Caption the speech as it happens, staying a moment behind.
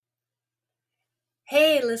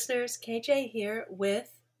Hey listeners, KJ here with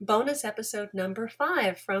bonus episode number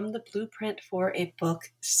 5 from the Blueprint for a Book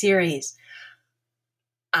series.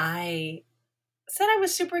 I said I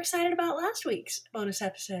was super excited about last week's bonus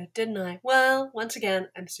episode, didn't I? Well, once again,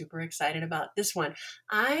 I'm super excited about this one.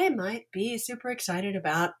 I might be super excited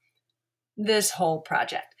about this whole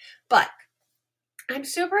project, but I'm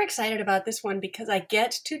super excited about this one because I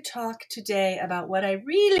get to talk today about what I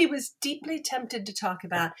really was deeply tempted to talk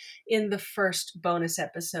about in the first bonus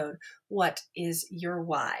episode. What is your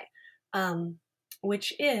why?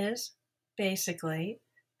 Which is basically,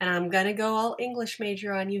 and I'm going to go all English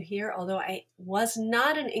major on you here, although I was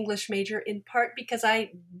not an English major in part because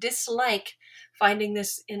I dislike finding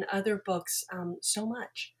this in other books so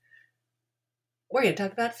much. We're going to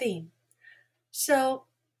talk about theme. So,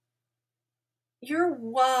 your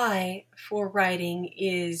why for writing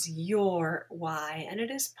is your why, and it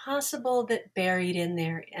is possible that buried in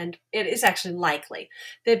there, and it is actually likely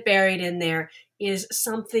that buried in there is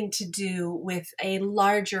something to do with a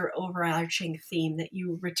larger overarching theme that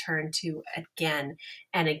you return to again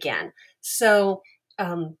and again. So,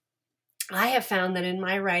 I have found that in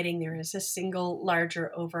my writing, there is a single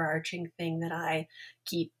larger overarching thing that I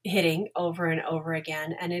keep hitting over and over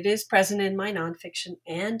again, and it is present in my nonfiction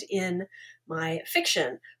and in my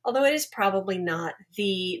fiction, although it is probably not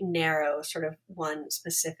the narrow sort of one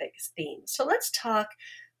specific theme. So let's talk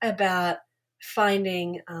about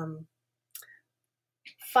finding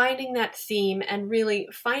finding that theme and really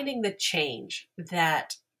finding the change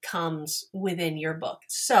that comes within your book.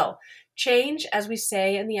 So, change, as we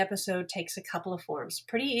say in the episode, takes a couple of forms.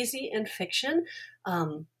 Pretty easy in fiction.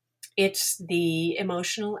 It's the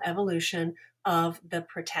emotional evolution of the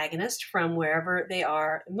protagonist from wherever they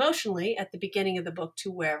are emotionally at the beginning of the book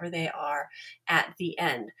to wherever they are at the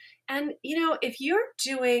end. And, if you're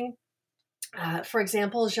doing, for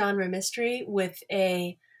example, genre mystery with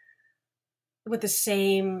the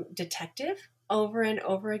same detective over and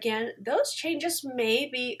over again, those changes may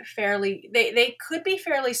be they could be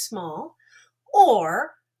fairly small,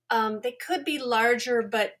 or they could be larger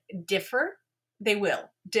but differ. They will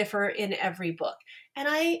differ in every book. And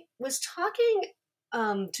I was talking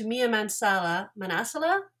to Mia Manasala,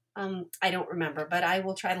 I don't remember, but I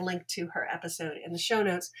will try to link to her episode in the show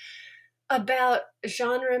notes, about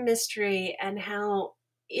genre mystery and how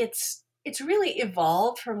it's really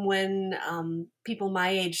evolved from when people my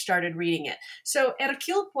age started reading it. So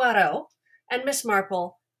Hercule Poirot and Miss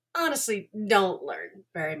Marple honestly don't learn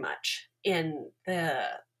very much in the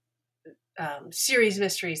series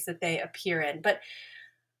mysteries that they appear in. But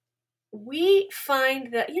we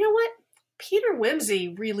find that, you know what? Peter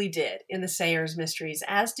Wimsey really did in the Sayers mysteries,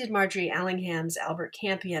 as did Marjorie Allingham's Albert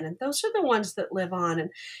Campion, and those are the ones that live on. And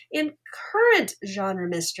in current genre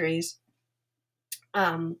mysteries,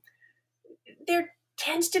 there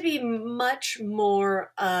tends to be much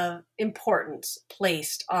more importance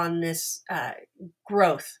placed on this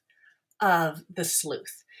growth of the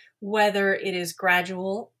sleuth, whether it is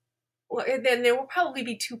gradual. Well, then there will probably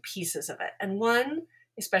be two pieces of it, and one,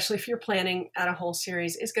 especially if you're planning out a whole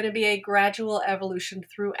series, is going to be a gradual evolution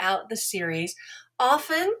throughout the series.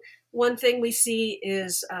 Often, one thing we see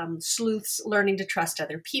is sleuths learning to trust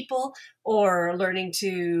other people or learning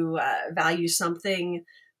to value something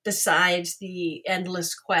besides the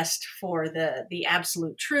endless quest for the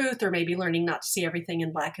absolute truth, or maybe learning not to see everything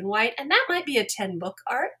in black and white. And that might be a 10-book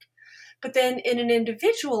arc. But then in an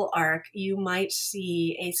individual arc, you might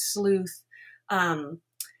see a sleuth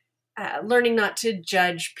learning not to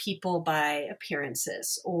judge people by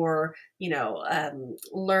appearances, or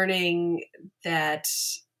learning that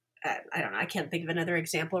I don't know. I can't think of another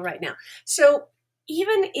example right now. So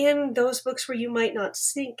even in those books where you might not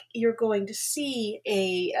think you're going to see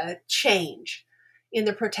a change in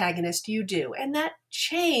the protagonist, you do, and that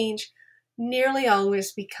change nearly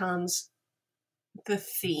always becomes the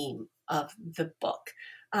theme of the book.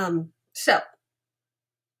 So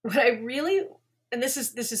what I really, and this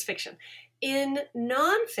is fiction. In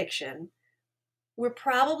nonfiction, we're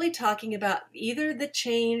probably talking about either the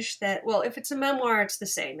change that, well, if it's a memoir, it's the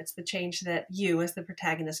same. It's the change that you as the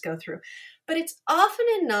protagonist go through. But it's often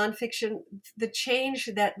in nonfiction the change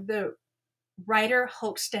that the writer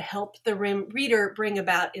hopes to help the reader bring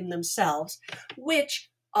about in themselves,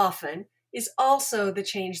 which often is also the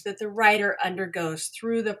change that the writer undergoes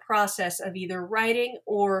through the process of either writing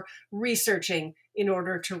or researching in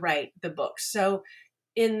order to write the book. So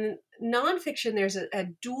in nonfiction, there's a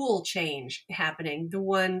dual change happening, the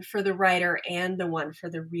one for the writer and the one for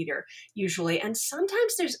the reader, usually. And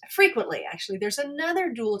sometimes frequently, actually, there's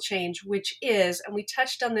another dual change, which is, and we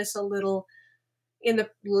touched on this a little in the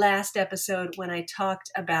last episode when I talked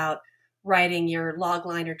about writing your log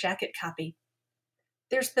line or jacket copy.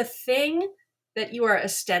 There's the thing that you are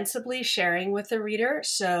ostensibly sharing with the reader.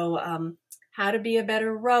 So, how to be a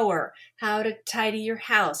better rower, how to tidy your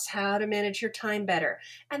house, how to manage your time better.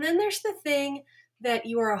 And then there's the thing that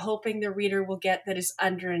you are hoping the reader will get that is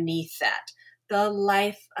underneath that.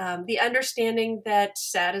 The understanding that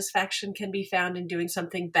satisfaction can be found in doing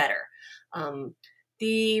something better. Um,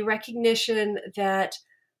 the recognition that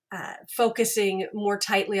focusing more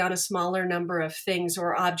tightly on a smaller number of things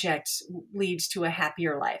or objects leads to a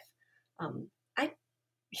happier life. I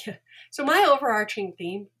So my overarching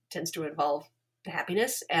theme tends to involve the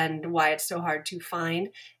happiness and why it's so hard to find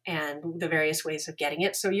and the various ways of getting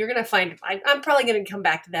it. So you're going to find, I'm probably going to come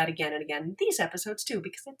back to that again and again in these episodes too,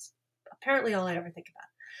 because that's apparently all I ever think about.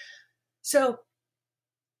 So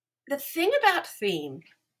the thing about theme,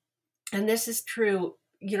 and this is true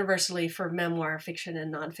universally for memoir, fiction,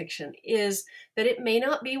 and nonfiction, is that it may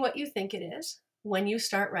not be what you think it is when you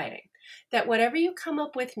start writing. That whatever you come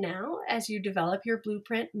up with now as you develop your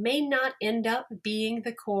blueprint may not end up being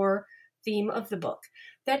the core theme of the book.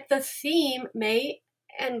 That the theme may,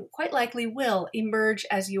 and quite likely will, emerge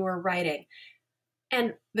as you are writing.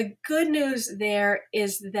 And the good news there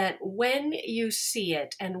is that when you see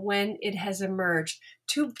it and when it has emerged,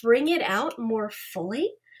 to bring it out more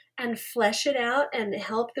fully and flesh it out and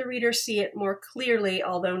help the reader see it more clearly,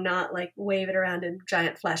 although not like wave it around in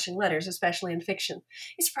giant flashing letters, especially in fiction,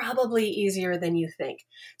 is probably easier than you think.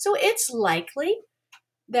 So it's likely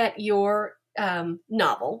that your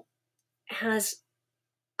novel has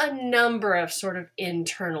a number of sort of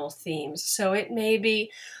internal themes. So it may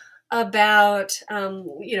be about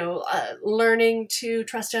learning to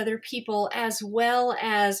trust other people, as well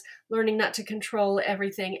as learning not to control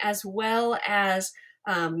everything, as well as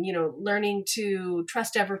learning to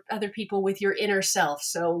trust other people with your inner self.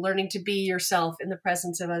 So learning to be yourself in the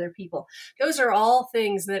presence of other people. Those are all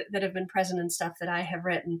things that have been present in stuff that I have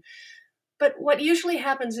written. But what usually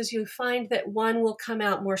happens is you find that one will come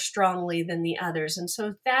out more strongly than the others. And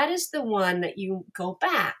so that is the one that you go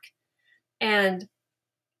back and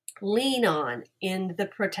lean on in the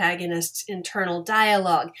protagonist's internal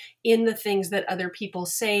dialogue, in the things that other people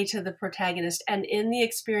say to the protagonist, and in the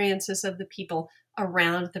experiences of the people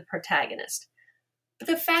around the protagonist. But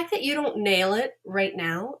the fact that you don't nail it right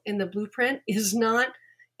now in the blueprint is not,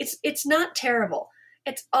 it's not terrible.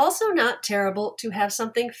 It's also not terrible to have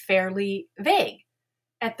something fairly vague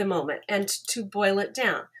at the moment and to boil it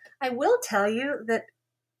down. I will tell you that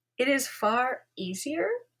it is far easier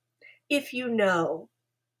if you know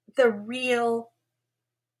the real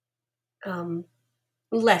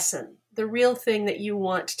lesson, the real thing that you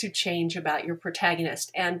want to change about your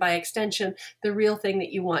protagonist, and by extension, the real thing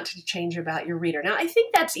that you want to change about your reader. Now, I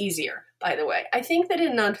think that's easier, by the way. I think that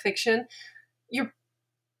in nonfiction, you're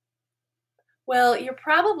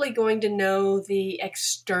probably going to know the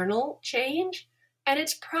external change, and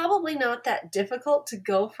it's probably not that difficult to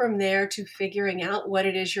go from there to figuring out what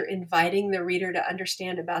it is you're inviting the reader to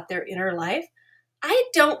understand about their inner life. I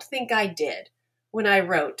don't think I did when I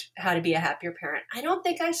wrote How to Be a Happier Parent. I don't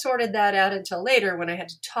think I sorted that out until later when I had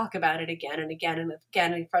to talk about it again and again and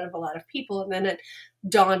again in front of a lot of people. And then it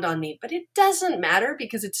dawned on me. But it doesn't matter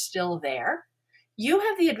because it's still there. You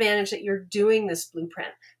have the advantage that you're doing this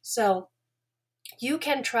blueprint. So you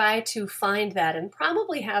can try to find that and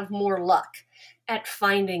probably have more luck at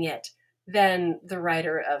finding it than the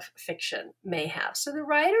writer of fiction may have. So the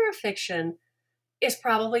writer of fiction is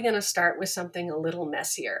probably going to start with something a little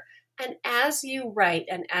messier. And as you write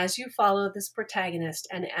and as you follow this protagonist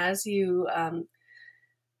and as you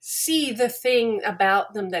see the thing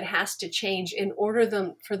about them that has to change in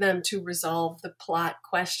order for them to resolve the plot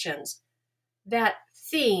questions, that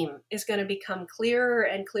theme is going to become clearer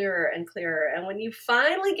and clearer and clearer. And when you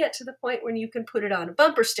finally get to the point when you can put it on a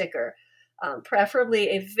bumper sticker, preferably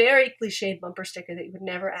a very cliched bumper sticker that you would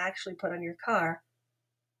never actually put on your car,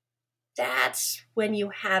 that's when you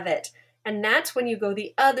have it. And that's when you go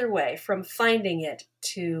the other way from finding it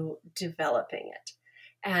to developing it.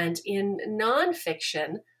 And in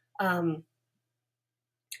nonfiction,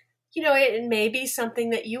 it may be something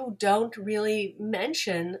that you don't really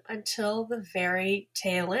mention until the very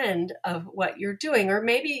tail end of what you're doing, or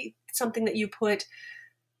maybe something that you put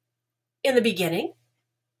in the beginning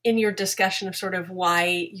in your discussion of sort of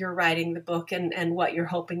why you're writing the book and what you're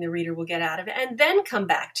hoping the reader will get out of it, and then come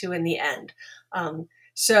back to in the end.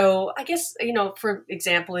 So I guess, for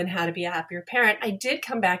example, in How to Be a Happier Parent, I did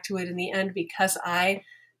come back to it in the end because I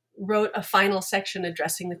wrote a final section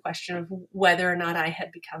addressing the question of whether or not I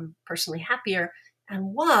had become personally happier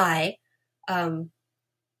and why.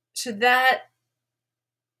 So that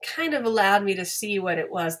kind of allowed me to see what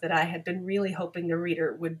it was that I had been really hoping the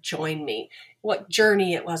reader would join me, what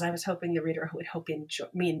journey it was I was hoping the reader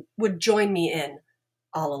would join me in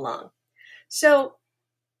all along. So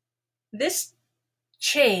this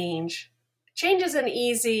change is an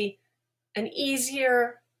easier,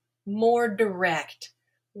 more direct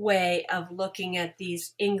way of looking at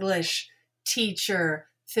these English teacher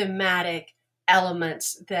thematic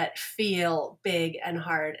elements that feel big and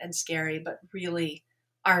hard and scary, but really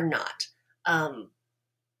are not. Um,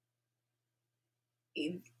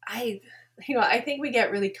 I, I think we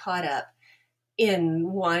get really caught up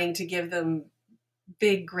in wanting to give them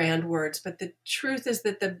big, grand words, but the truth is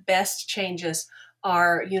that the best changes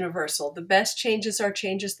are universal. The best changes are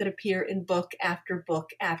changes that appear in book after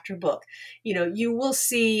book after book. You will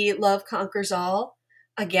see love conquers all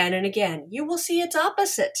again and again. You will see its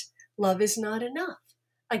opposite. Love is not enough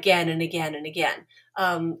again and again and again.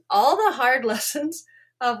 All the hard lessons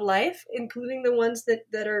of life, including the ones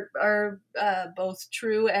that are both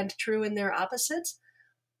true and true in their opposites,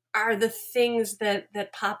 are the things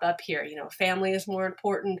that pop up here. Family is more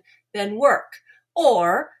important than work,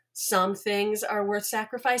 or some things are worth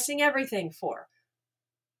sacrificing everything for.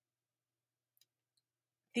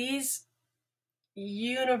 These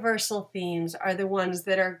universal themes are the ones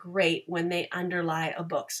that are great when they underlie a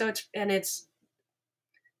book.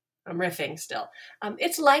 I'm riffing still.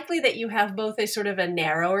 It's likely that you have both a sort of a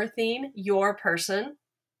narrower theme, your person,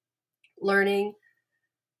 learning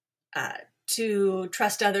uh, to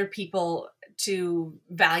trust other people, to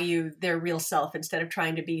value their real self instead of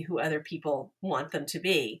trying to be who other people want them to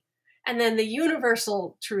be. And then the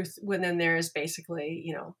universal truth within there is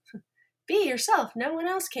basically, be yourself. No one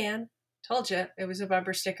else can. Told you it was a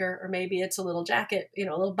bumper sticker, or maybe it's a little jacket, a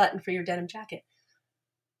little button for your denim jacket.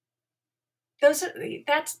 That's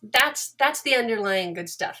the underlying good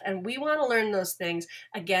stuff, and we want to learn those things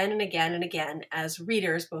again and again and again as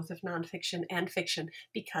readers, both of nonfiction and fiction,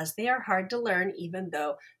 because they are hard to learn, even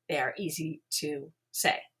though they are easy to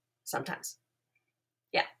say sometimes.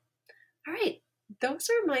 Yeah. All right. Those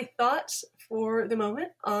are my thoughts for the moment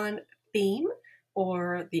on theme,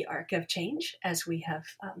 or the arc of change, as we have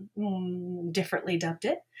differently dubbed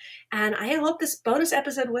it. And I hope this bonus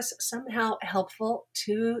episode was somehow helpful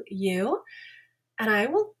to you. And I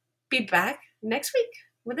will be back next week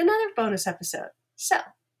with another bonus episode. So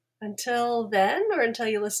until then, or until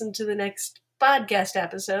you listen to the next podcast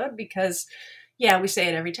episode, because, yeah, we say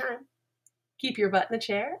it every time, keep your butt in the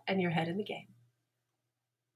chair and your head in the game.